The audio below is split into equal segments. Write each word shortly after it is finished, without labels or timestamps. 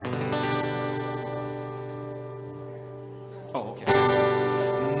Oh, okay.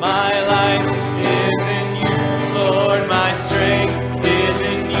 My life is in you, Lord. My strength is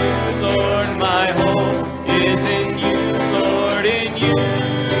in you, Lord. My hope is in you, Lord. In you,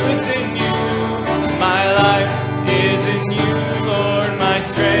 it's in you. My life is in you, Lord. My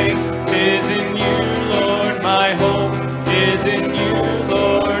strength is in you, Lord. My hope is in you,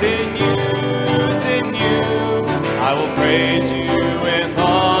 Lord. In you, it's in you. I will praise you with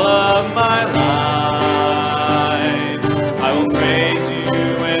all of my life. I will praise you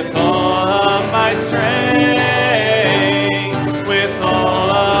with all of my strength, with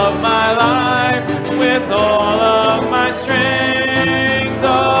all of my life, with all of my strength,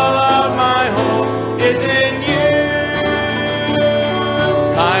 all of my hope is in you.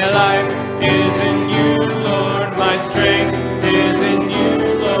 My life is in you, Lord. My strength is in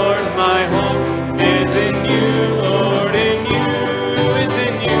you, Lord. My hope is in you, Lord. In you, it's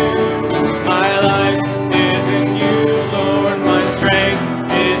in you. My life is in you, Lord. My strength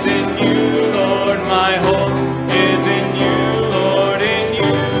is in you, Lord. My hope is in you, Lord. In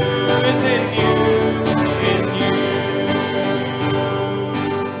you, it's in you. In you.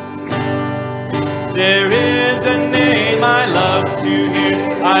 There is a name I love to hear.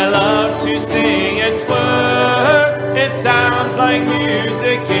 I love to sing its word. It sounds like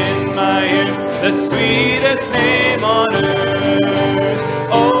music in my ear. The sweetest name on earth.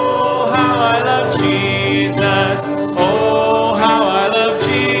 Oh, how I love Jesus. Oh, how I love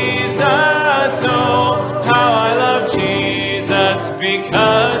Jesus. Oh, how I love Jesus.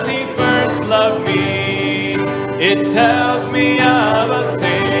 Because he first loved me. It tells me of a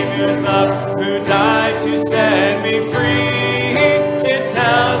Savior's love who died to set me free. It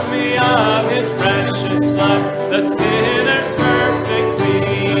tells me of his precious blood, the sinner's perfect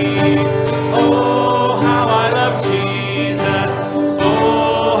plea. Oh, how I love Jesus.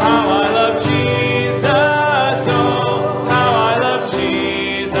 Oh, how I love Jesus. Oh, how I love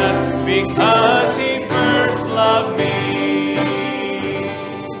Jesus. Because he first loved me.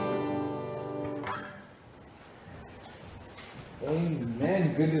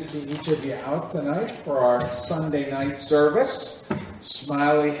 Amen. Good to see each of you out tonight for our Sunday night service.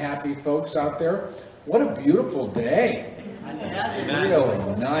 Smiley, happy folks out there. What a beautiful day.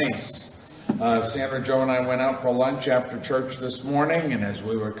 Really nice. Sandra, Joe, and I went out for lunch after church this morning, and as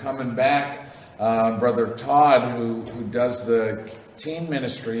we were coming back, Brother Todd, who does the teen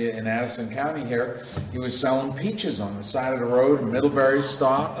ministry in Addison County here, he was selling peaches on the side of the road. Middlebury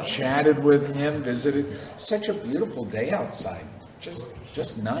stopped, chatted with him, visited. Such a beautiful day outside.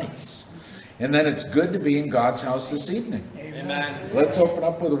 Just nice. And then it's good to be in God's house this evening. Amen. Let's open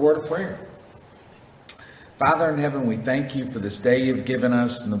up with a word of prayer. Father in heaven, we thank you for this day you've given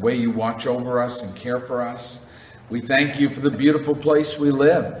us and the way you watch over us and care for us. We thank you for the beautiful place we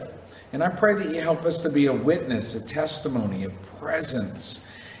live. And I pray that you help us to be a witness, a testimony, a presence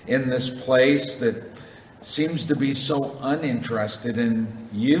in this place that seems to be so uninterested in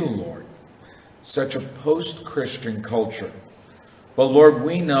you, Lord. Such a post-Christian culture. But Lord,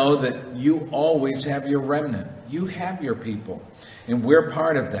 we know that you always have your remnant. You have your people, and we're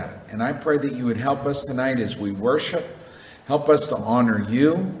part of that. And I pray that you would help us tonight as we worship, help us to honor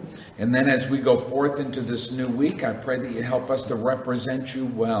you. And then as we go forth into this new week, I pray that you help us to represent you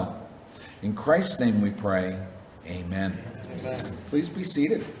well. In Christ's name we pray, amen. Amen. Please be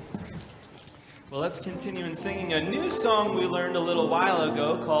seated. Well, let's continue in singing a new song we learned a little while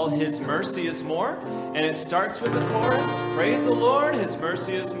ago called His Mercy is More. And it starts with the chorus, praise the Lord, His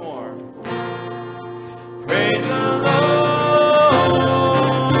mercy is more. Praise the Lord,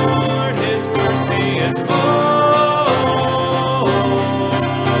 His mercy is more.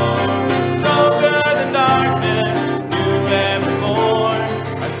 Stronger than darkness, new evermore.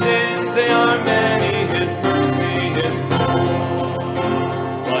 Our sins, they are many, His mercy is more.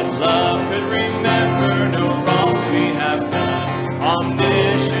 What love could remember, no wrongs we have done.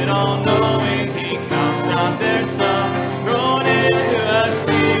 Omniscient, all-knowing, He counts not their sum. Thrown into a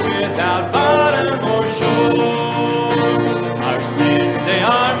sea without bottom or shore.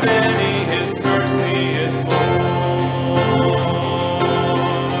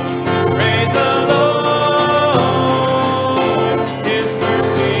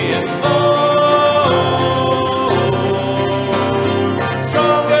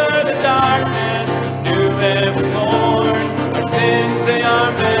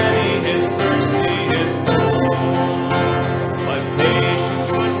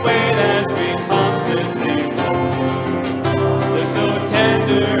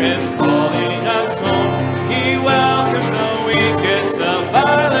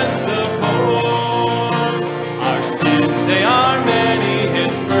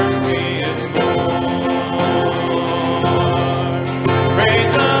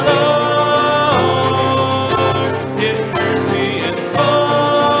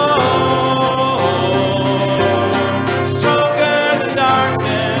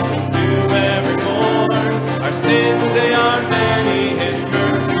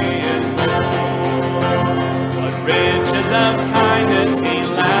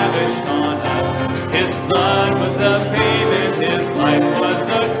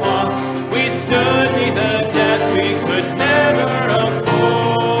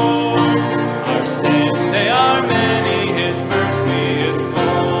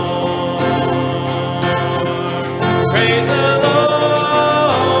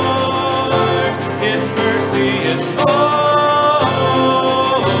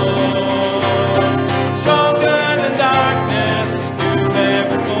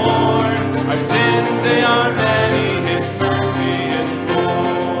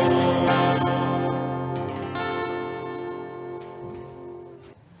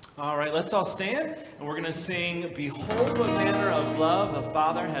 let's all stand, and we're going to sing, Behold what manner of love the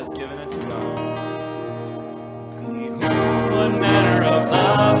Father has given unto us. Behold what manner of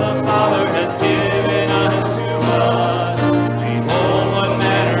love the Father has given unto us. Behold what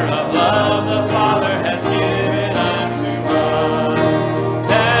manner of love the Father has given unto us,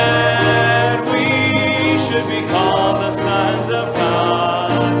 that we should be called the sons of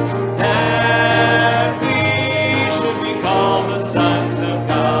God, that we should be called the sons of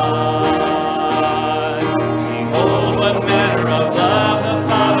God. Behold what manner of love the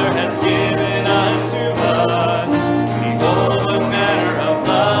Father has given unto us. Behold what manner of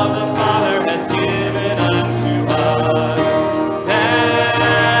love the Father has given unto us,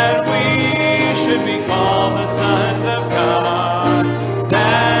 that we should be called the sons of God,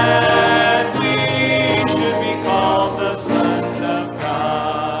 that we should be called the sons of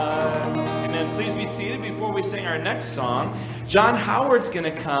God. Amen. Please be seated before we sing our next song. John Howard's going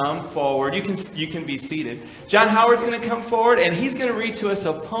to come forward. You can be seated. John Howard's going to come forward, and he's going to read to us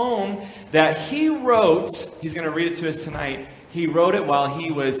a poem that he wrote. He's going to read it to us tonight. He wrote it while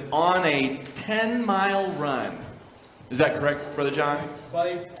he was on a 10-mile run. Is that correct, Brother John? Well,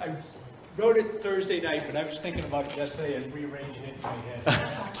 I wrote it Thursday night, but I was thinking about it yesterday and rearranging it in my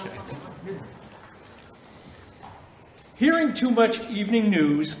head. Hearing too much evening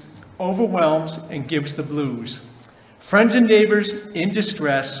news overwhelms and gives the blues. Friends and neighbors in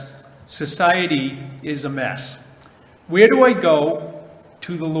distress, society is a mess. Where do I go?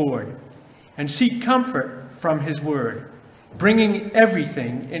 To the Lord, and seek comfort from His word, bringing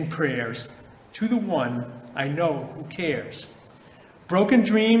everything in prayers to the one I know who cares. Broken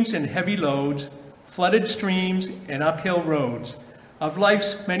dreams and heavy loads, flooded streams and uphill roads, of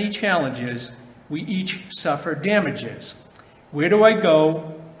life's many challenges, we each suffer damages. Where do I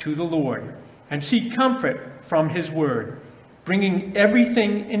go? To the Lord, and seek comfort from His word, bringing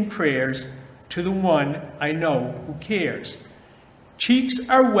everything in prayers to the one I know who cares. Cheeks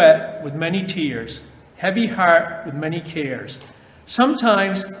are wet with many tears, heavy heart with many cares.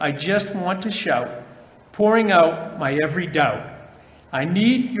 Sometimes I just want to shout, pouring out my every doubt. I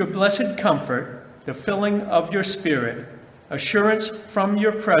need your blessed comfort, the filling of your spirit, assurance from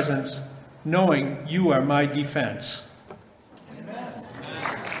your presence, knowing you are my defense.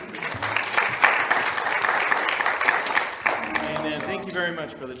 Thank you very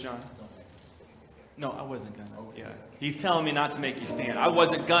much, Brother John. No, I wasn't gonna. Yeah. He's telling me not to make you stand. I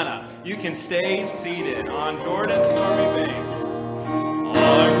wasn't gonna. You can stay seated on Jordan's stormy banks.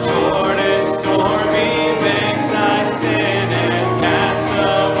 On Jordan's stormy banks I stand and cast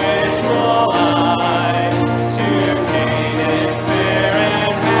a wishful eye to Canaan's fair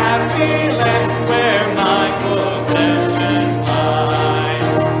and happy land where my possessions lie.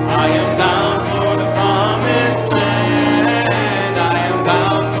 I am bound for the promised land.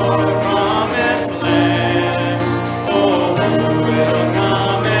 For the promised land. Oh, who will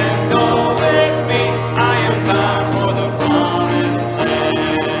come and go with me? I am bound for the promised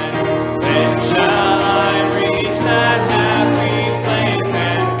land. When shall I reach that happy place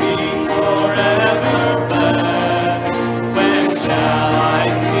and be forever blessed? When shall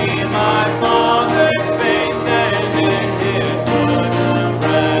I see my Father's face and in His bosom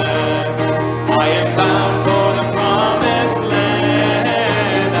rest? I am bound for the promised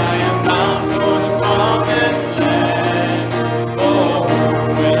land. I am bound for the promised land. Oh, who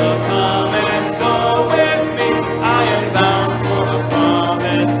will come and go with me? I am bound for the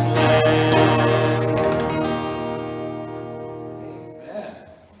promised land.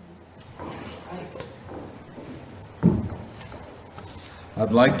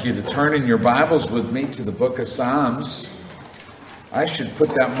 I'd like you to turn in your Bibles with me to the book of Psalms. I should put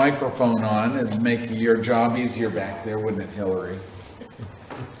that microphone on and make your job easier back there, wouldn't it, Hillary?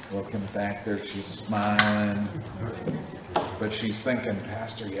 Looking back there, she's smiling. But she's thinking,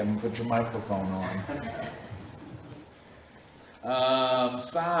 Pastor, you haven't put your microphone on.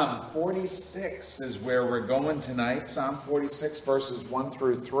 Psalm 46 is where we're going tonight. Psalm 46, verses 1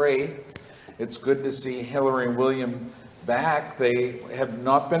 through 3. It's good to see Hillary and William back. They have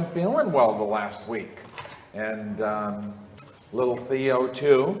not been feeling well the last week. And little Theo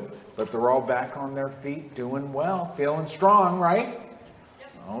too. But they're all back on their feet, doing well, feeling strong, right?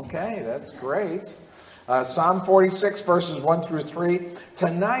 Okay, that's great. Psalm 46, verses 1 through 3.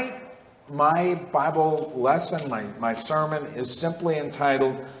 Tonight, my Bible lesson, my sermon, is simply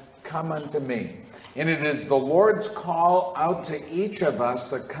entitled, Come Unto Me. And it is the Lord's call out to each of us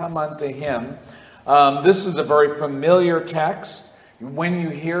to come unto Him. This is a very familiar text. When you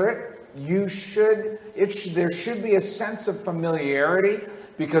hear it, there should be a sense of familiarity,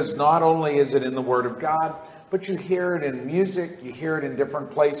 because not only is it in the Word of God, but you hear it in music, you hear it in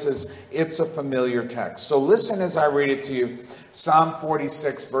different places. It's a familiar text. So listen as I read it to you. Psalm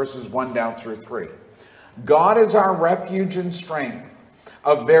 46, verses 1 down through 3. God is our refuge and strength,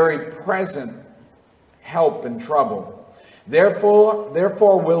 a very present help in trouble. Therefore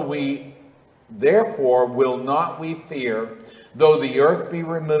will not we fear, though the earth be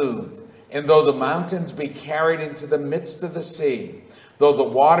removed, and though the mountains be carried into the midst of the sea, though the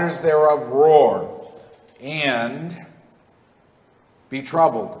waters thereof roar and be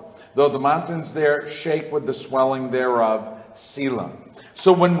troubled, though the mountains there shake with the swelling thereof, Selah.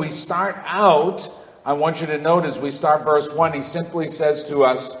 So when we start out, I want you to note as we start verse 1, he simply says to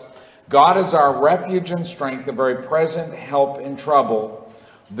us, God is our refuge and strength, a very present help in trouble.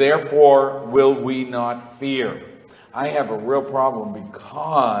 Therefore will we not fear. I have a real problem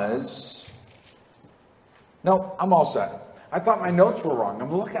because... No, I'm all set. I thought my notes were wrong.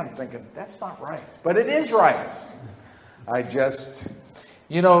 I'm looking, I'm thinking, that's not right. But it is right. I just,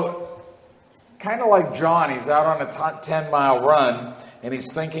 kind of like John, he's out on a 10-mile run, and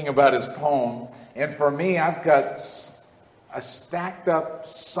he's thinking about his poem. And for me, I've got a stacked up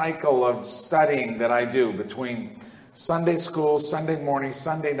cycle of studying that I do between Sunday school, Sunday morning,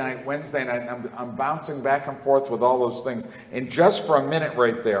 Sunday night, Wednesday night. I'm bouncing back and forth with all those things. And just for a minute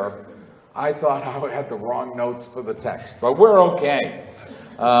right there, I thought I had the wrong notes for the text, but we're okay.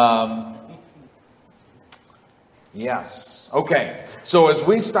 Yes. Okay. So as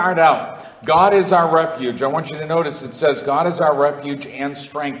we start out, God is our refuge. I want you to notice it says God is our refuge and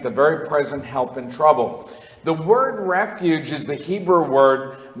strength, a very present help in trouble. The word refuge is the Hebrew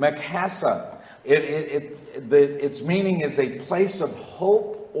word mekasa. Its meaning is a place of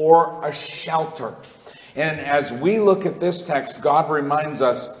hope or a shelter. And as we look at this text, God reminds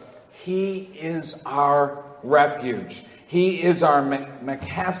us He is our refuge. He is our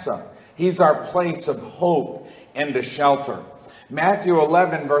mekasa. He's our place of hope and a shelter. Matthew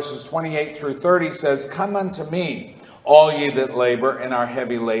 11, verses 28 through 30 says, Come unto me, all ye that labor and are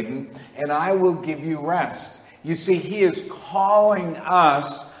heavy laden, and I will give you rest. You see, He is calling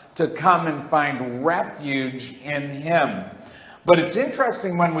us to come and find refuge in Him. But it's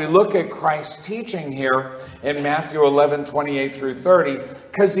interesting when we look at Christ's teaching here in Matthew 11, 28 through 30,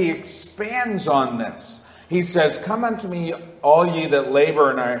 because He expands on this. He says, Come unto me, all ye that labor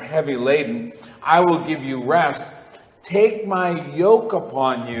and are heavy laden, I will give you rest. Take my yoke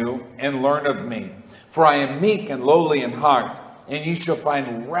upon you and learn of me. For I am meek and lowly in heart, and ye shall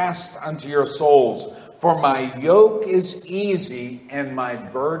find rest unto your souls. For my yoke is easy and my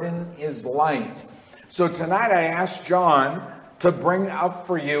burden is light. So tonight I asked John to bring up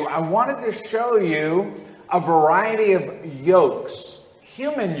for you, I wanted to show you a variety of yokes,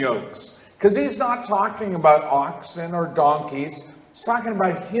 human yokes, because he's not talking about oxen or donkeys, he's talking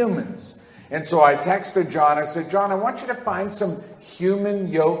about humans. And so I texted John, I said, John, I want you to find some human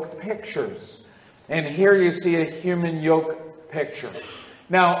yoke pictures. And here you see a human yoke picture.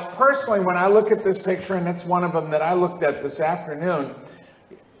 Now, personally, when I look at this picture, and it's one of them that I looked at this afternoon,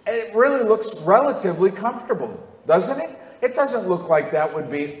 it really looks relatively comfortable, doesn't it? It doesn't look like that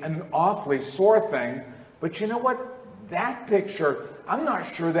would be an awfully sore thing, but you know what? That picture, I'm not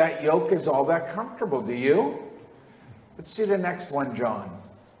sure that yoke is all that comfortable. Do you? Let's see the next one, John.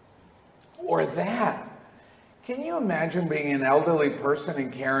 Or that. Can you imagine being an elderly person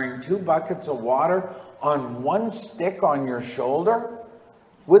and carrying 2 buckets of water on one stick on your shoulder?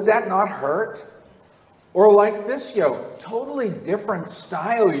 Would that not hurt? Or like this yoke, totally different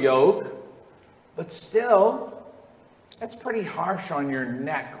style yoke, but still, that's pretty harsh on your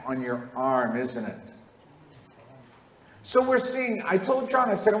neck, on your arm, isn't it? So we're seeing, I told John,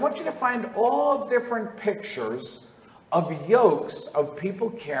 I said, I want you to find all different pictures of yokes of people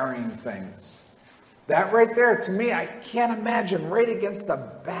carrying things. That right there, to me, I can't imagine, right against the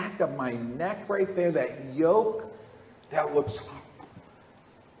back of my neck right there, that yoke, that looks...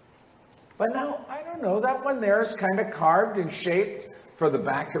 But now, I don't know, that one there is kind of carved and shaped for the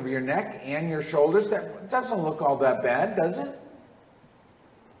back of your neck and your shoulders. That doesn't look all that bad, does it?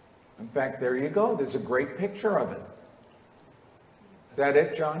 In fact, there you go. There's a great picture of it. Is that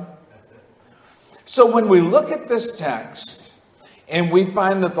it, John? That's it. So when we look at this text and we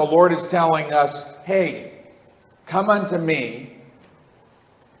find that the Lord is telling us, hey, come unto me.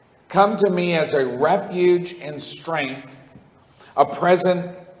 Come to me as a refuge and strength, a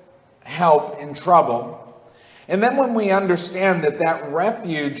present help in trouble. And then when we understand that that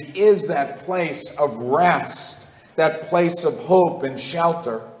refuge is that place of rest, that place of hope and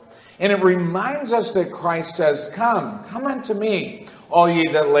shelter, and it reminds us that Christ says, come unto me, all ye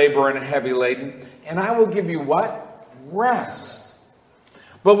that labor and are heavy laden, and I will give you what? Rest.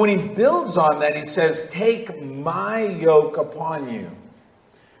 But when he builds on that, he says, take my yoke upon you.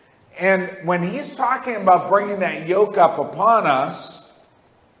 And when he's talking about bringing that yoke up upon us,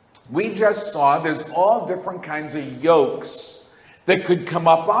 we just saw there's all different kinds of yokes that could come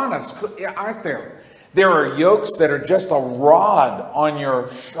up on us, aren't there? There are yokes that are just a rod on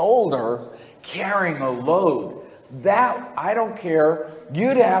your shoulder carrying a load. That, I don't care,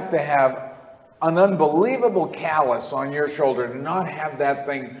 you'd have to have an unbelievable callus on your shoulder to not have that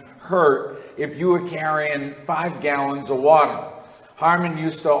thing hurt if you were carrying 5 gallons of water. Harmon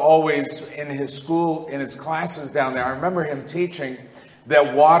used to always, in his school, in his classes down there, I remember him teaching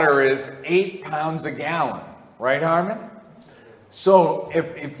that water is 8 pounds a gallon. Right, Harmon? So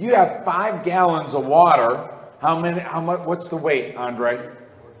if you have 5 gallons of water, how much, what's the weight, Andre?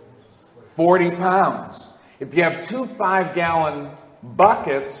 40 pounds. If you have 2 5-gallon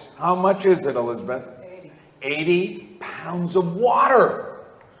buckets, how much is it, Elizabeth? 80 pounds of water.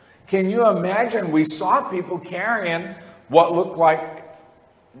 Can you imagine? We saw people carrying what looked like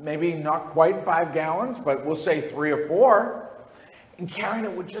maybe not quite 5 gallons, but we'll say 3 or 4, and carrying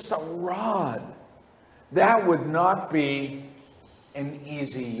it with just a rod. That would not be an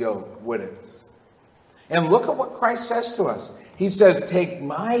easy yoke, would it? And look at what Christ says to us. He says, take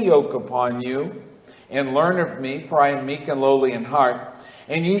my yoke upon you and learn of me, for I am meek and lowly in heart,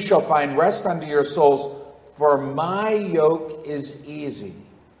 and you shall find rest unto your souls, for my yoke is easy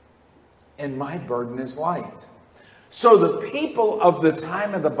and my burden is light. So the people of the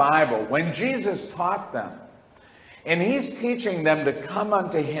time of the Bible, when Jesus taught them, and he's teaching them to come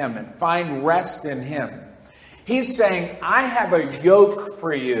unto him and find rest in him, he's saying, I have a yoke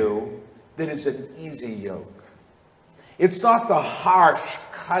for you that is an easy yoke. It's not the harsh,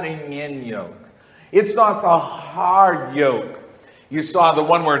 cutting-in yoke. It's not the hard yoke. You saw the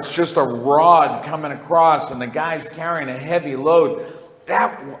one where it's just a rod coming across and the guy's carrying a heavy load.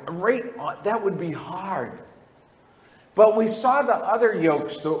 That would be hard. But we saw the other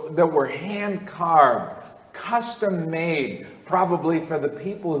yokes that were hand-carved, custom-made, probably for the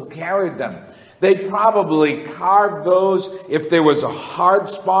people who carried them. They probably carved those. If there was a hard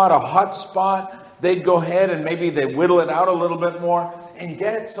spot, a hot spot, they'd go ahead and maybe they whittle it out a little bit more and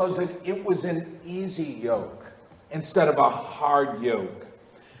get it so that it was an easy yoke instead of a hard yoke.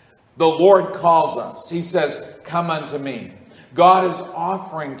 The Lord calls us. He says, come unto me. God is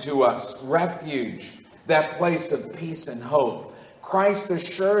offering to us refuge, that place of peace and hope. Christ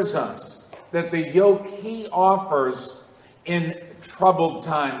assures us that the yoke he offers in troubled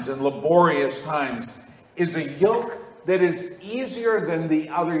times and laborious times is a yoke that is easier than the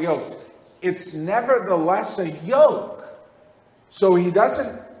other yokes. It's nevertheless a yoke. So he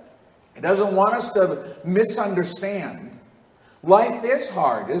doesn't want us to misunderstand. Life is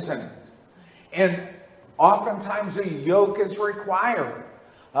hard, isn't it? And oftentimes a yoke is required.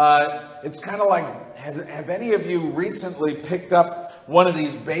 It's kind of like, have any of you recently picked up one of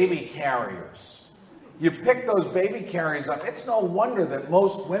these baby carriers? You pick those baby carriers up. It's no wonder that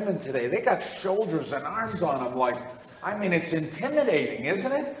most women today, they got shoulders and arms on them it's intimidating,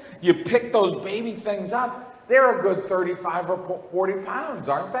 isn't it? You pick those baby things up, they're a good 35 or 40 pounds,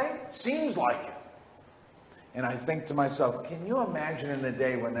 aren't they? Seems like it. And I think to myself, can you imagine in the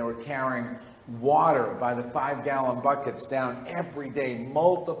day when they were carrying water by the 5-gallon buckets down every day,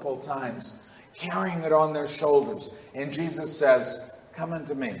 multiple times, carrying it on their shoulders? And Jesus says, come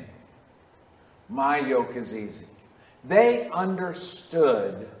unto me. My yoke is easy. They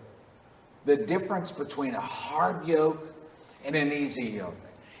understood the difference between a hard yoke and an easy yoke.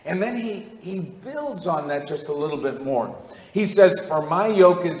 And then he builds on that just a little bit more. He says, for my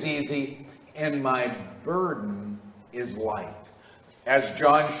yoke is easy and my burden is light. As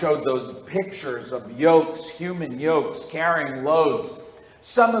John showed those pictures of yokes, human yokes, carrying loads,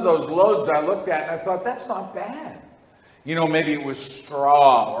 some of those loads I looked at and I thought, that's not bad. Maybe it was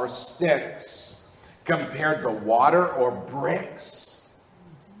straw or sticks compared to water or bricks.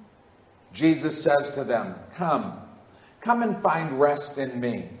 Jesus says to them, come and find rest in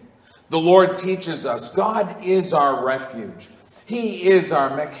me. The Lord teaches us God is our refuge. He is our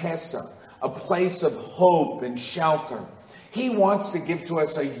Mekesa, a place of hope and shelter. He wants to give to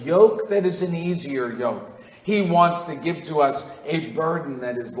us a yoke that is an easier yoke. He wants to give to us a burden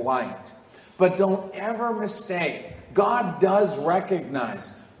that is light. But don't ever mistake, God does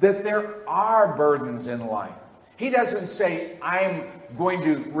recognize that there are burdens in life. He doesn't say, I'm going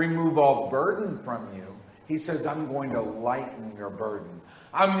to remove all burden from you. He says, I'm going to lighten your burden.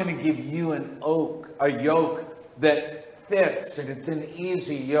 I'm going to give you a yoke that fits, and it's an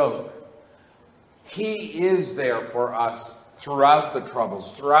easy yoke. He is there for us throughout the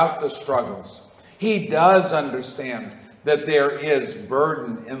troubles, throughout the struggles. He does understand that there is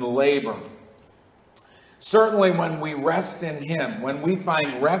burden and labor. Certainly when we rest in Him, when we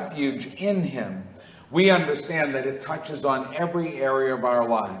find refuge in Him, we understand that it touches on every area of our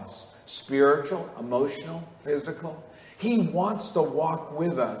lives. Spiritual, emotional, physical. He wants to walk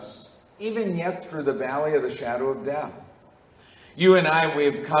with us, even yet through the valley of the shadow of death. You and I,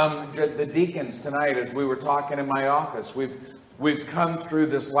 we've come, the deacons tonight, as we were talking in my office, we've come through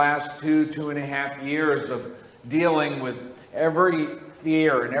this last 2.5 years of dealing with every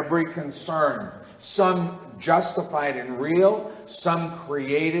fear and every concern, some justified and real, some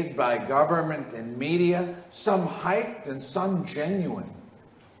created by government and media, some hyped and some genuine.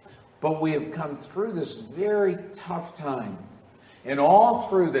 But we have come through this very tough time. And all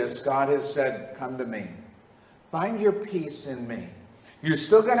through this, God has said, come to me. Find your peace in me. You're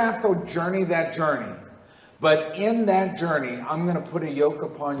still going to have to journey that journey. But in that journey, I'm going to put a yoke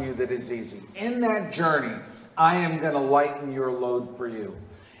upon you that is easy. In that journey, I am going to lighten your load for you.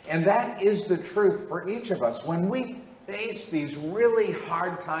 And that is the truth for each of us. When we face these really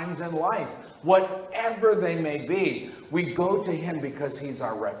hard times in life, whatever they may be, we go to Him because He's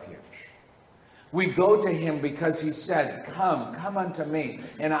our refuge. We go to Him because He said, come unto me,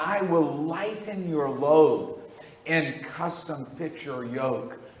 and I will lighten your load and custom fit your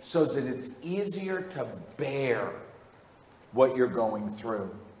yoke so that it's easier to bear what you're going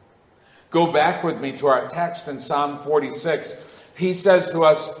through. Go back with me to our text in Psalm 46. He says to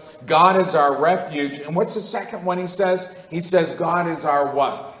us, God is our refuge. And what's the second one he says? He says, God is our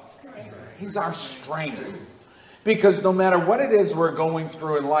what? He's our strength. Because no matter what it is we're going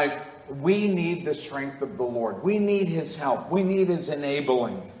through in life, we need the strength of the Lord. We need His help. We need His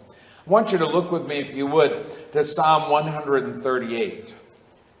enabling. I want you to look with me, if you would, to Psalm 138.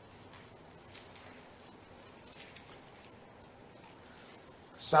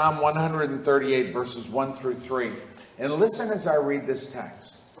 Psalm 138, verses 1 through 3. And listen as I read this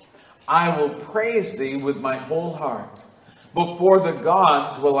text. I will praise Thee with my whole heart. Before the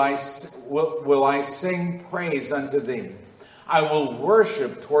gods will I sing praise unto Thee. I will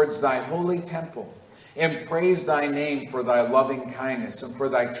worship towards Thy holy temple and praise Thy name for Thy loving kindness and for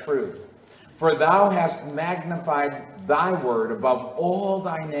Thy truth. For Thou hast magnified Thy word above all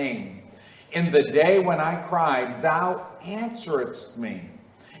Thy name. In the day when I cried, Thou answeredst me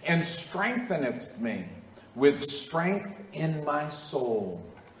and strengthenedst me with strength in my soul.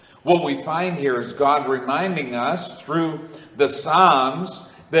 What we find here is God reminding us through the Psalms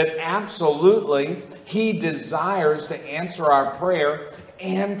that absolutely He desires to answer our prayer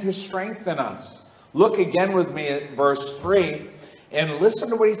and to strengthen us. Look again with me at verse 3 and listen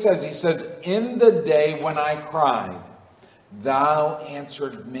to what He says. He says, in the day when I cried, Thou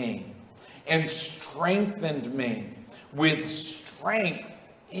answered me and strengthened me with strength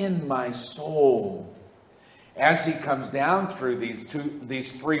in my soul. As he comes down through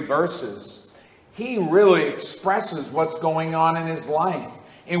these three verses, he really expresses what's going on in his life.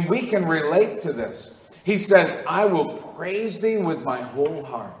 And we can relate to this. He says, I will praise Thee with my whole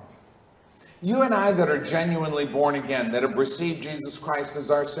heart. You and I that are genuinely born again, that have received Jesus Christ as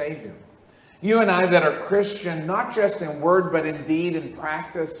our Savior. You and I that are Christian, not just in word, but in deed and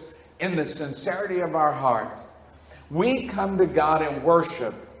practice, in the sincerity of our heart. We come to God in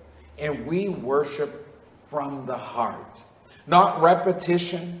worship, and we worship from the heart. Not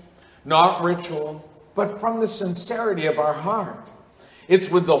repetition, not ritual, but from the sincerity of our heart. It's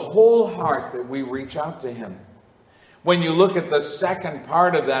with the whole heart that we reach out to Him. When you look at the second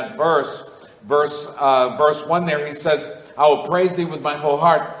part of that verse 1 there, he says, I will praise Thee with my whole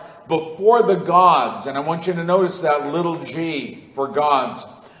heart before the gods. And I want you to notice that little g for gods.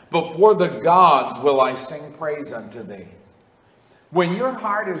 Before the gods will I sing praise unto Thee. When your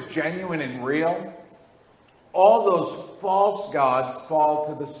heart is genuine and real, all those false gods fall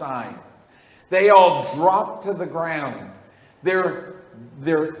to the side. They all drop to the ground. They're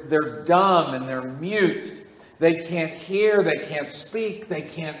dumb and they're mute. They can't hear, they can't speak, they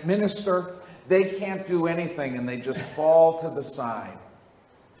can't minister, they can't do anything, and they just fall to the side.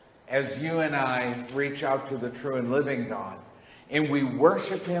 As you and I reach out to the true and living God, and we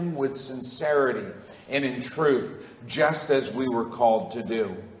worship Him with sincerity and in truth, just as we were called to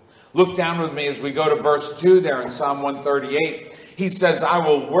do. Look down with me as we go to verse 2 there in Psalm 138. He says, I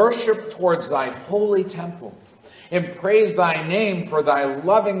will worship towards Thy holy temple and praise Thy name for Thy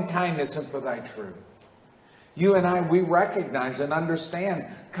loving kindness and for Thy truth. You and I, we recognize and understand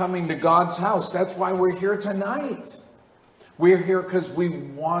coming to God's house. That's why we're here tonight. We're here because we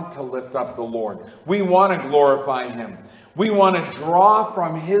want to lift up the Lord. We want to glorify Him. We want to draw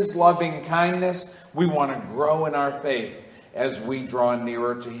from His loving kindness. We want to grow in our faith as we draw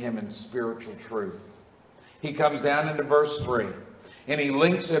nearer to Him in spiritual truth. He comes down into verse 3, and he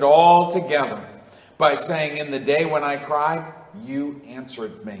links it all together by saying, in the day when I cried, you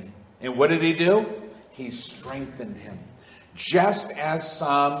answered me. And what did he do? He strengthened him. Just as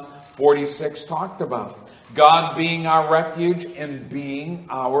Psalm 46 talked about. God being our refuge and being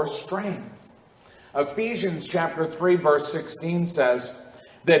our strength. Ephesians chapter 3 verse 16 says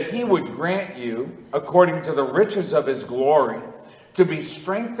that he would grant you, according to the riches of his glory, to be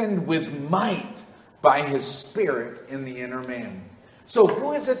strengthened with might by his Spirit in the inner man. So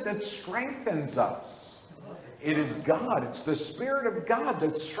who is it that strengthens us? It is God. It's the Spirit of God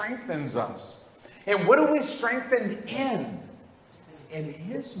that strengthens us. And what are we strengthened in? In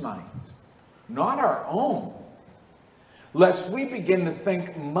his might, not our own. Lest we begin to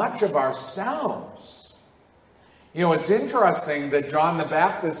think much of ourselves. You know, it's interesting that John the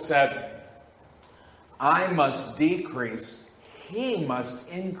Baptist said, I must decrease, he must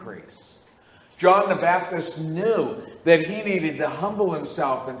increase. John the Baptist knew that he needed to humble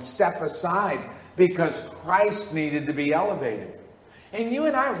himself and step aside because Christ needed to be elevated. And you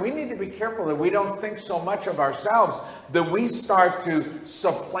and I, we need to be careful that we don't think so much of ourselves that we start to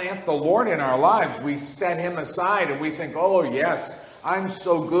supplant the Lord in our lives. We set him aside and we think, oh yes, I'm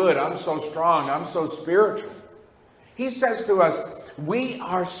so good, I'm so strong, I'm so spiritual. He says to us, we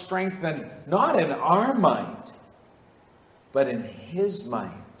are strengthened not in our might, but in his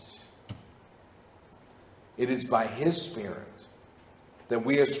might. It is by his Spirit that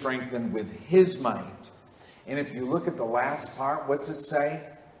we are strengthened with his might. And if you look at the last part, what's it say?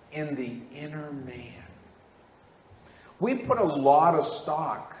 In the inner man. We put a lot of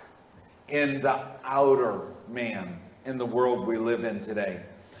stock in the outer man in the world we live in today.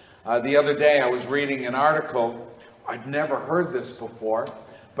 The other day I was reading an article. I'd never heard this before,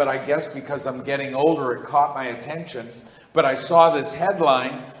 but I guess because I'm getting older it caught my attention. But I saw this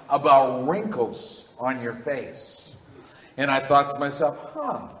headline about wrinkles on your face. And I thought to myself,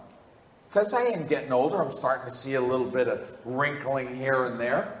 because I am getting older, I'm starting to see a little bit of wrinkling here and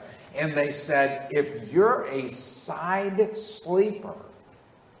there. And they said, if you're a side sleeper,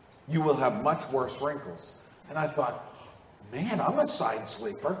 you will have much worse wrinkles. And I thought, man, I'm a side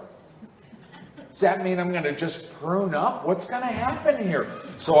sleeper. Does that mean I'm going to just prune up? What's going to happen here?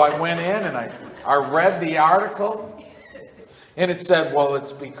 So I went in and I read the article. And it said, well,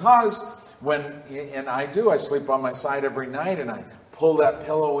 it's because I sleep on my side every night, and I pull that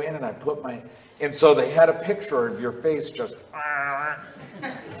pillow in and I put and so they had a picture of your face just,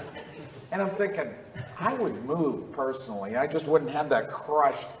 and I'm thinking, I would move personally. I just wouldn't have that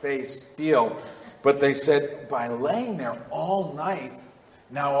crushed face feel. But they said, by laying there all night,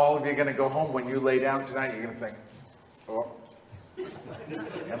 now all of you are going to go home when you lay down tonight, you're going to think, oh,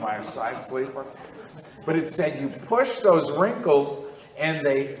 am I a side sleeper? But it said you push those wrinkles and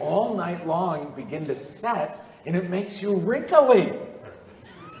they all night long begin to set, and it makes you wrinkly.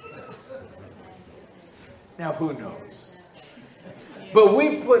 Now, who knows? But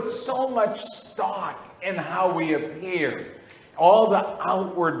we put so much stock in how we appear. All the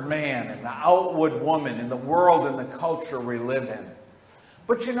outward man and the outward woman in the world and the culture we live in.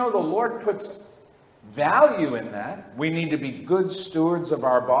 But you know, the Lord puts value in that. We need to be good stewards of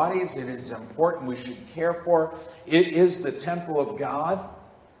our bodies. It is important. We should care for. It is the temple of God.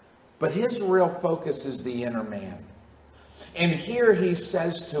 But his real focus is the inner man. And here he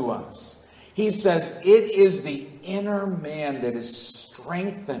says to us, he says, it is the inner man that is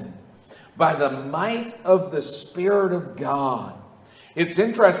strengthened by the might of the Spirit of God. It's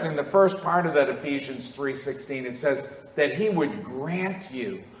interesting, the first part of that Ephesians 3:16, it says that he would grant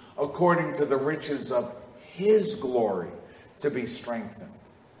you, according to the riches of his glory, to be strengthened.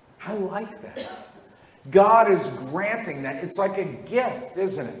 I like that. God is granting that. It's like a gift,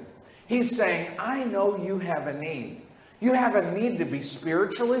 isn't it? He's saying, I know you have a need. You have a need to be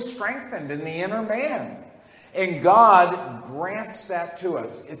spiritually strengthened in the inner man. And God grants that to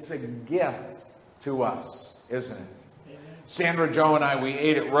us. It's a gift to us, isn't it? Sandra, Joe, and I, we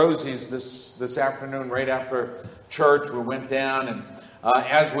ate at Rosie's this afternoon right after church. We went down, and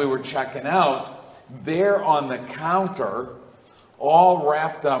as we were checking out, there on the counter, all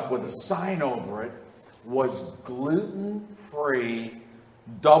wrapped up with a sign over it, was gluten-free,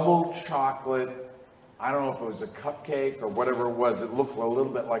 double chocolate. I don't know if it was a cupcake or whatever it was. It looked a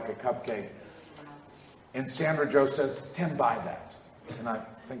little bit like a cupcake. And Sandra Joe says, Tim, buy that. And I'm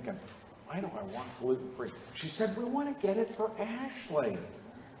thinking, why do I want gluten-free? She said, we want to get it for Ashley.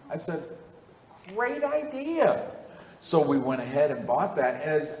 I said, great idea. So we went ahead and bought that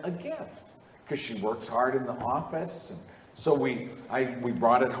as a gift because she works hard in the office. And so we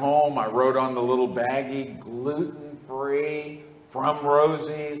brought it home. I wrote on the little baggie, gluten-free from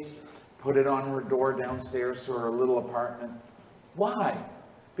Rosie's. put it on her door downstairs to her little apartment. Why?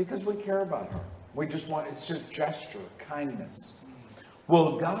 Because we care about her. It's just gesture, kindness.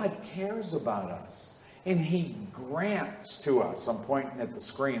 Well, God cares about us, and he grants to us. I'm pointing at the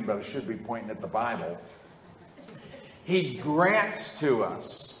screen, but I should be pointing at the Bible. He grants to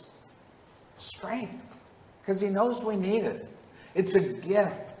us strength because he knows we need it. It's a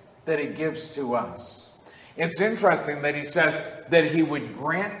gift that he gives to us. It's interesting that he says that he would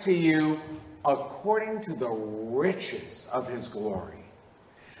grant to you according to the riches of his glory.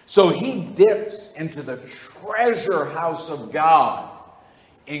 So he dips into the treasure house of God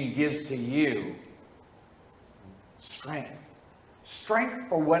and gives to you strength. Strength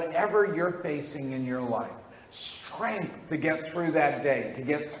for whatever you're facing in your life. Strength to get through that day, to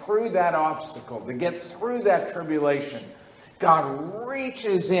get through that obstacle, to get through that tribulation. God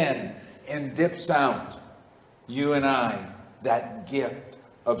reaches in and dips out you and I that gift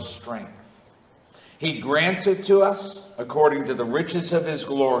of strength. He grants it to us according to the riches of his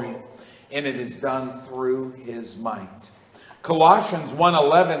glory, and it is done through his might. Colossians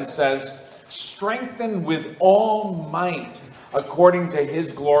 1:11 says, strengthened with all might according to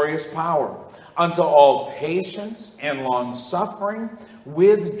his glorious power, unto all patience and long suffering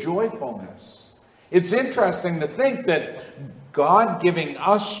with joyfulness. It's interesting to think that God giving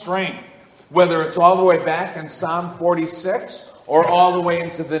us strength, whether it's all the way back in Psalm 46 or all the way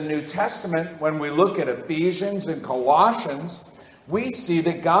into the New Testament, when we look at Ephesians and Colossians, we see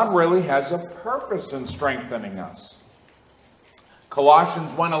that God really has a purpose in strengthening us.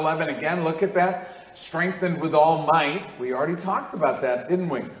 Colossians 1:11 again, look at that. Strengthened with all might. We already talked about that, didn't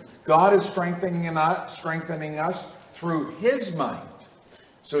we? God is strengthening us through his might.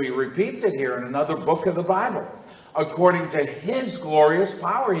 So he repeats it here in another book of the Bible. According to his glorious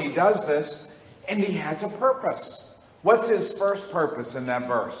power, he does this, and he has a purpose. What's his first purpose in that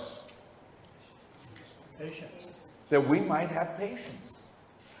verse? Patience. That we might have patience.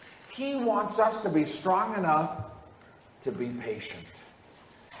 He wants us to be strong enough to be patient.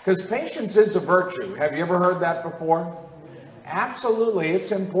 Because patience is a virtue. Have you ever heard that before? Absolutely,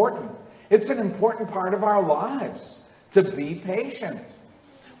 it's important. It's an important part of our lives to be patient.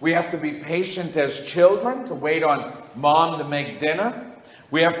 We have to be patient as children to wait on mom to make dinner.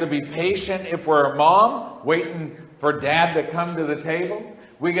 We have to be patient if we're a mom, waiting for dad to come to the table.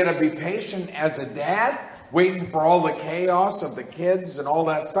 We got to be patient as a dad, waiting for all the chaos of the kids and all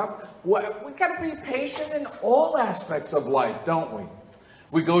that stuff. We got to be patient in all aspects of life, don't we?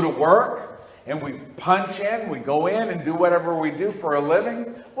 We go to work and we punch in, we go in and do whatever we do for a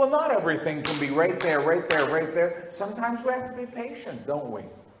living. Well, not everything can be right there, right there, right there. Sometimes we have to be patient, don't we?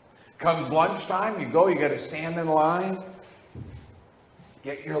 Comes lunchtime, you got to stand in line,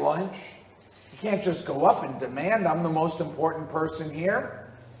 get your lunch. You can't just go up and demand, I'm the most important person here.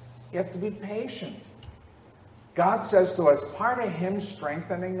 You have to be patient. God says to us, part of him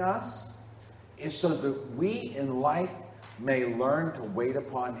strengthening us is so that we in life may learn to wait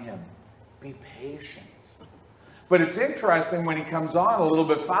upon him. Be patient. But it's interesting when he comes on a little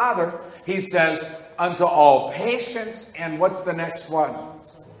bit farther, he says, unto all patience, and what's the next one?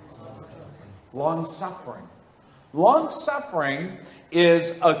 Long suffering. Long suffering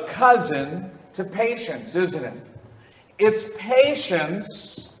is a cousin to patience, isn't it? It's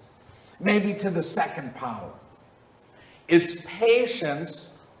patience, maybe to the second power. It's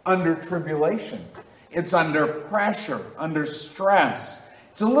patience under tribulation. It's under pressure, under stress.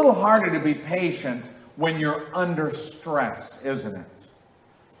 It's a little harder to be patient when you're under stress, isn't it?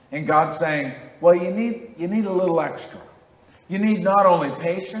 And God's saying, well, you need a little extra. You need not only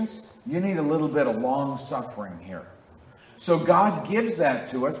patience, you need a little bit of long suffering here. So God gives that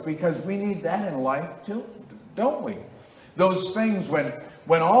to us because we need that in life too, don't we? Those things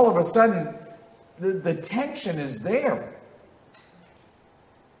when all of a sudden the tension is there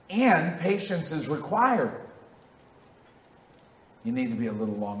and patience is required. You need to be a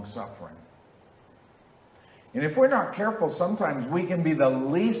little long suffering. And if we're not careful, sometimes we can be the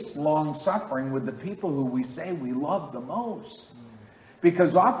least long suffering with the people who we say we love the most.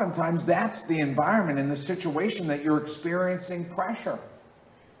 Because oftentimes that's the environment and the situation that you're experiencing pressure.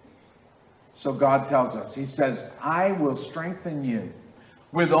 So God tells us, he says, I will strengthen you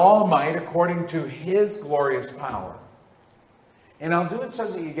with all might according to his glorious power. And I'll do it so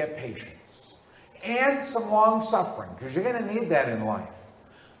that you get patience and some long suffering, because you're going to need that in life.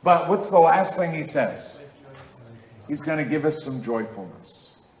 But what's the last thing he says? He's going to give us some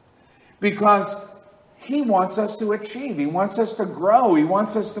joyfulness. Because he wants us to achieve. He wants us to grow. He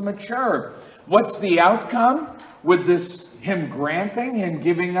wants us to mature. What's the outcome with this, him granting, him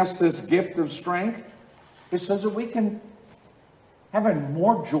giving us this gift of strength? It's so that we can have a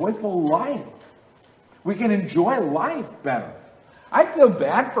more joyful life. We can enjoy life better. I feel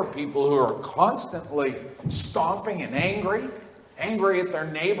bad for people who are constantly stomping and angry at their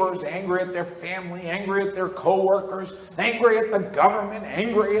neighbors, angry at their family, angry at their coworkers, angry at the government,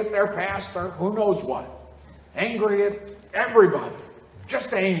 angry at their pastor, who knows what. Angry at everybody,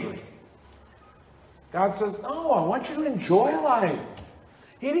 just angry. God says, no, I want you to enjoy life.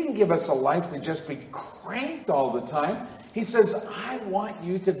 He didn't give us a life to just be cranked all the time. He says, I want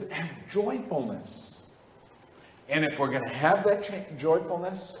you to have joyfulness. And if we're going to have that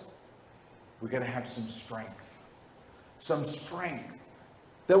joyfulness, we're going to have some strength. Some strength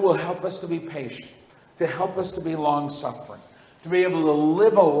that will help us to be patient, to help us to be long-suffering, to be able to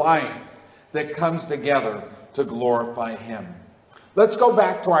live a life that comes together to glorify Him. Let's go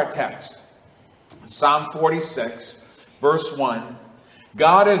back to our text. Psalm 46, verse 1.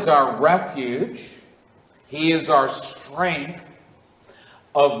 God is our refuge. He is our strength,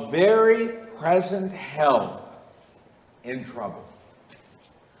 a very present help in trouble.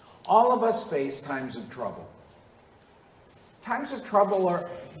 All of us face times of trouble. Times of trouble are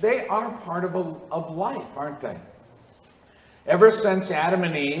part of life, aren't they? Ever since Adam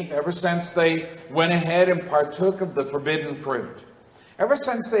and Eve, ever since they went ahead and partook of the forbidden fruit, ever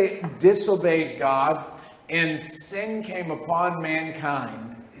since they disobeyed God and sin came upon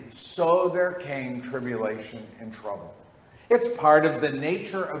mankind, so there came tribulation and trouble. It's part of the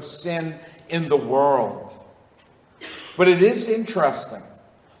nature of sin in the world. But it is interesting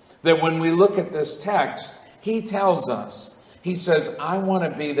that when we look at this text, he tells us, he says, I want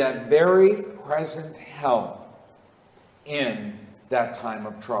to be that very present help in that time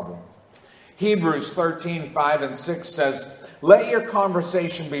of trouble. Hebrews 13, 5 and 6 says, let your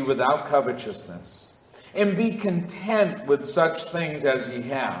conversation be without covetousness, and be content with such things as ye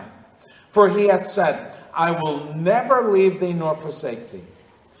have. For he hath said, I will never leave thee nor forsake thee,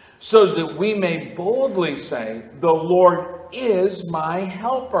 so that we may boldly say, the Lord is my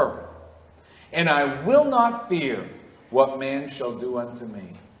helper, and I will not fear what man shall do unto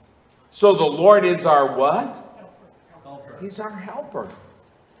me. So the Lord is our what? Helper. He's our helper.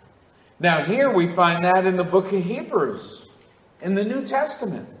 Now here we find that in the book of Hebrews, in the New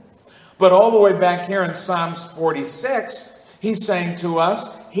Testament. But all the way back here in Psalms 46, he's saying to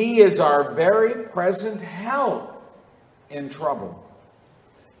us, he is our very present help in trouble.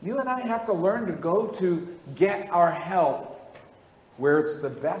 You and I have to learn to go to get our help where it's the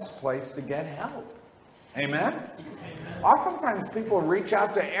best place to get help. Amen? Amen. Oftentimes people reach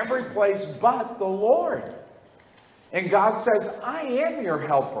out to every place but the Lord. And God says, I am your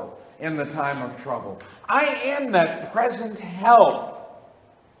helper in the time of trouble. I am that present help.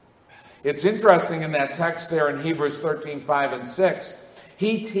 It's interesting in that text there in Hebrews 13, 5 and 6,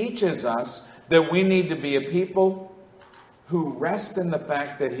 he teaches us that we need to be a people who rest in the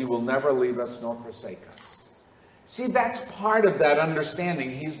fact that he will never leave us nor forsake us. See, that's part of that understanding.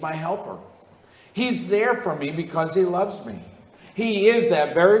 He's my helper. He's there for me because he loves me. He is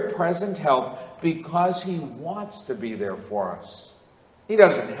that very present help because he wants to be there for us. He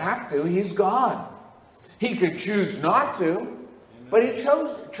doesn't have to. He's God. He could choose not to, but he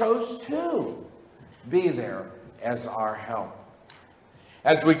chose to be there as our help.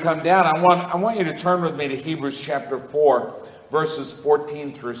 As we come down, I want you to turn with me to Hebrews chapter 4, verses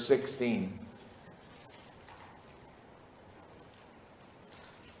 14 through 16.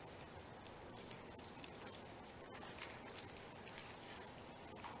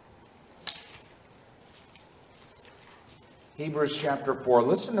 Hebrews chapter 4.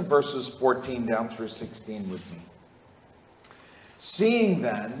 Listen to verses 14 down through 16 with me. Seeing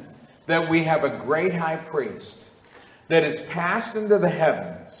then that we have a great high priest that is passed into the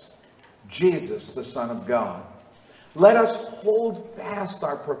heavens, Jesus, the Son of God, let us hold fast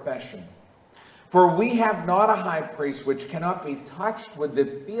our profession. For we have not a high priest which cannot be touched with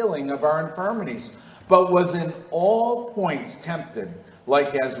the feeling of our infirmities, but was in all points tempted,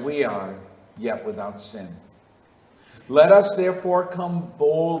 like as we are, yet without sin. Let us therefore come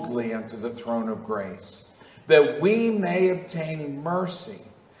boldly unto the throne of grace, that we may obtain mercy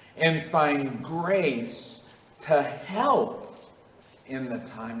and find grace to help in the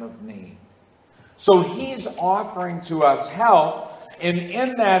time of need. So he's offering to us help, and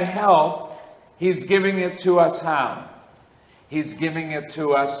in that help, he's giving it to us how? He's giving it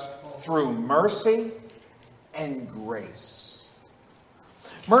to us through mercy and grace.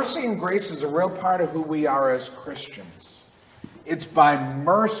 Mercy and grace is a real part of who we are as Christians. It's by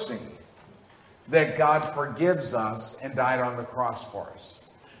mercy that God forgives us and died on the cross for us.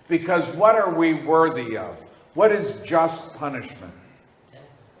 Because what are we worthy of? What is just punishment?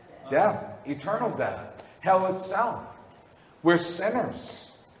 Death, eternal death, hell itself. We're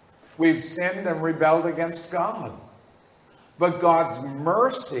sinners. We've sinned and rebelled against God. But God's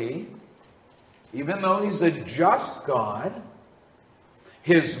mercy, even though He's a just God,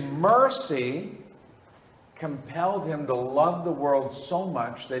 His mercy compelled Him to love the world so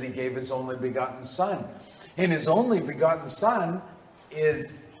much that He gave His only begotten Son. And His only begotten Son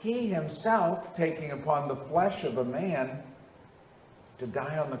is He Himself taking upon the flesh of a man to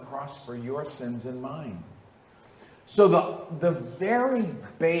die on the cross for your sins and mine. So the very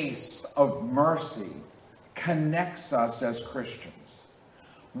base of mercy connects us as Christians.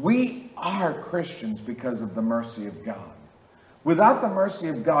 We are Christians because of the mercy of God. Without the mercy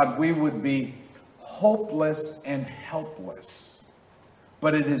of God, we would be hopeless and helpless.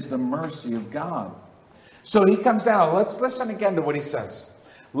 But it is the mercy of God. So He comes down. Let's listen again to what He says.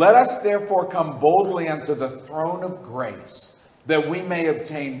 Let us therefore come boldly unto the throne of grace, that we may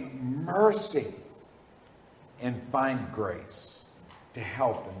obtain mercy and find grace to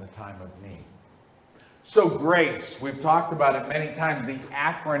help in the time of need. So grace, we've talked about it many times. The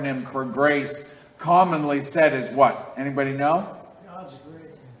acronym for grace, commonly said, is what? Anybody know? God's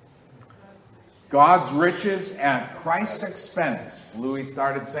grace. God's riches at Christ's expense. Louis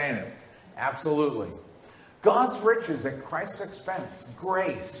started saying it. Absolutely. God's riches at Christ's expense.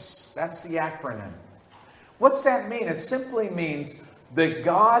 Grace. That's the acronym. What's that mean? It simply means that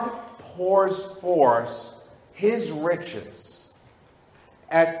God pours forth His riches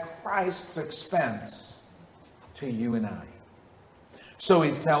at Christ's expense to you and I. So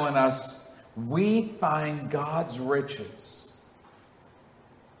He's telling us we find God's riches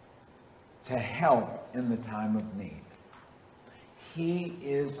to help in the time of need. He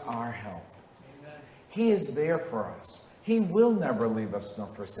is our help. Amen. He is there for us. He will never leave us nor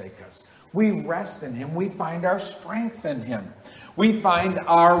forsake us. We rest in Him. We find our strength in Him. We find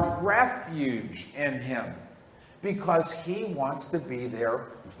our refuge in Him because He wants to be there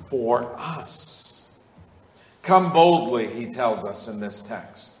for us. Come boldly, He tells us in this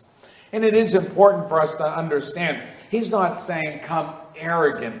text. And it is important for us to understand, He's not saying come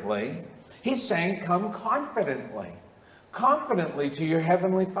arrogantly. He's saying come confidently. Confidently to your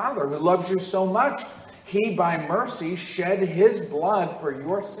Heavenly Father who loves you so much. He, by mercy, shed His blood for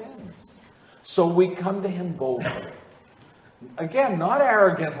your sins. So we come to Him boldly. Again, not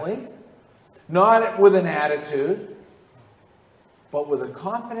arrogantly, not with an attitude, but with a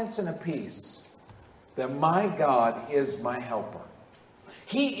confidence and a peace that my God is my helper.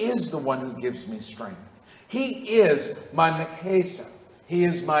 He is the one who gives me strength. He is my Makesa. He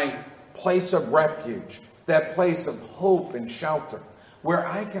is my place of refuge, that place of hope and shelter, where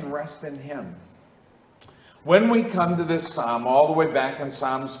I can rest in Him. When we come to this psalm, all the way back in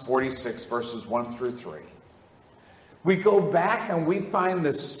Psalms 46, verses 1 through 3, we go back and we find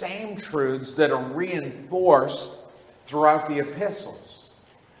the same truths that are reinforced throughout the epistles.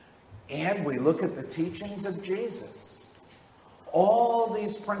 And we look at the teachings of Jesus. All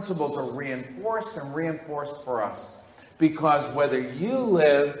these principles are reinforced and reinforced for us. Because whether you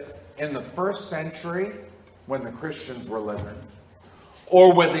live in the first century when the Christians were living,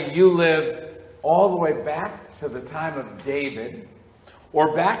 or whether you live all the way back to the time of David,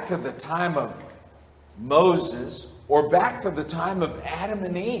 or back to the time of Moses, or back to the time of Adam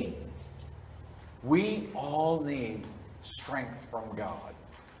and Eve, we all need strength from God.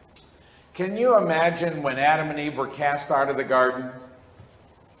 Can you imagine when Adam and Eve were cast out of the garden?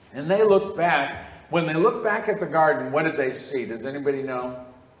 And they looked back. When they looked back at the garden, what did they see? Does anybody know?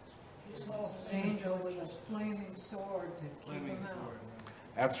 He saw an angel with a flaming sword to keep him out.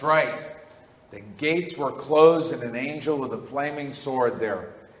 That's right. The gates were closed and an angel with a flaming sword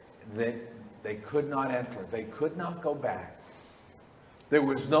there. They could not enter. They could not go back. There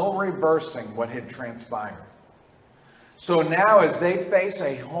was no reversing what had transpired. So now as they face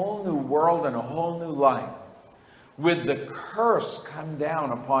a whole new world and a whole new life, with the curse come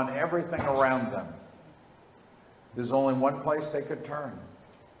down upon everything around them, there's only one place they could turn,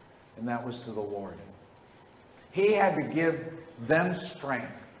 and that was to the Lord. He had to give them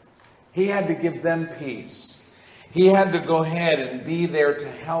strength. He had to give them peace. He had to go ahead and be there to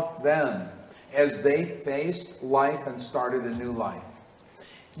help them as they faced life and started a new life.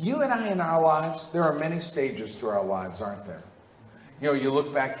 You and I in our lives, there are many stages to our lives, aren't there? You know, you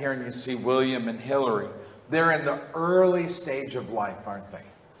look back here and you see William and Hillary. They're in the early stage of life, aren't they?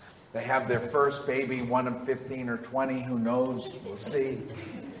 They have their first baby, one of 15 or 20, who knows, we'll see.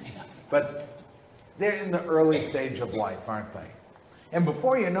 But they're in the early stage of life, aren't they? And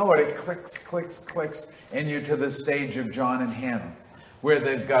before you know it, it clicks, and you're to the stage of John and Hannah, where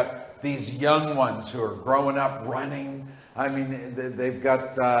they've got these young ones who are growing up running. I mean, they've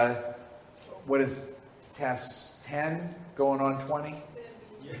got, what is Tess? 10 going on 20? It's going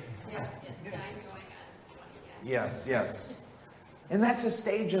to be, yeah, 9 going on 20, yeah. Yes, yes. And that's a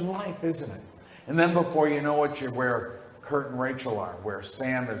stage in life, isn't it? And then before you know it, you're where Kurt and Rachel are, where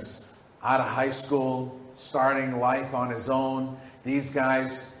Sam is out of high school, starting life on his own. These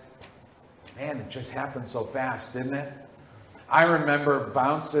guys, man, it just happened so fast, didn't it? I remember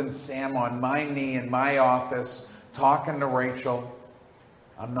bouncing Sam on my knee in my office, talking to Rachel.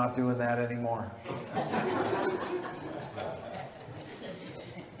 I'm not doing that anymore.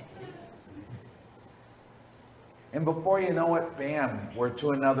 And before you know it, bam, we're to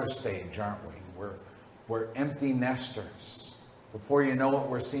another stage, aren't we? We're empty nesters. Before you know it,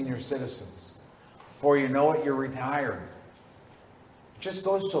 we're senior citizens. Before you know it, you're retired. It just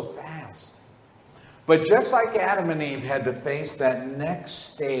goes so fast. But just like Adam and Eve had to face that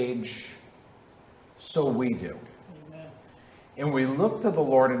next stage, so we do. Amen. And we look to the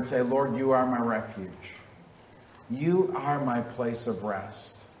Lord and say, Lord, you are my refuge. You are my place of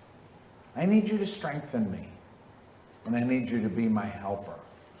rest. I need you to strengthen me. And I need you to be my helper.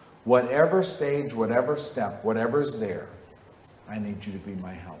 Whatever stage, whatever step, whatever's there, I need you to be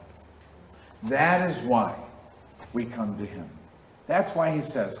my help. That is why we come to him. That's why he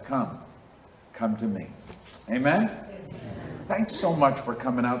says, come to me. Amen? Amen? Thanks so much for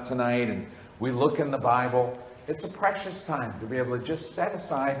coming out tonight. And we look in the Bible. It's a precious time to be able to just set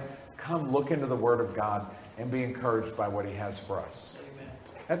aside, come look into the Word of God, and be encouraged by what he has for us. Amen.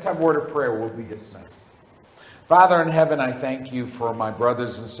 Let's have a word of prayer. We'll be dismissed. Father in heaven, I thank you for my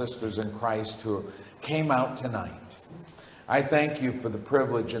brothers and sisters in Christ who came out tonight. I thank you for the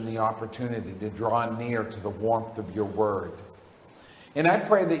privilege and the opportunity to draw near to the warmth of your word. And I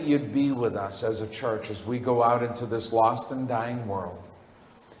pray that you'd be with us as a church as we go out into this lost and dying world.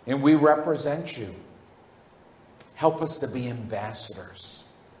 And we represent you. Help us to be ambassadors.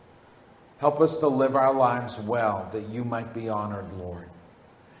 Help us to live our lives well, that you might be honored, Lord.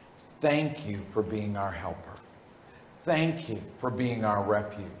 Thank you for being our helper. Thank you for being our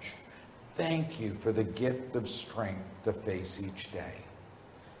refuge. Thank you for the gift of strength to face each day.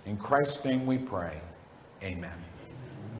 In Christ's name we pray. Amen.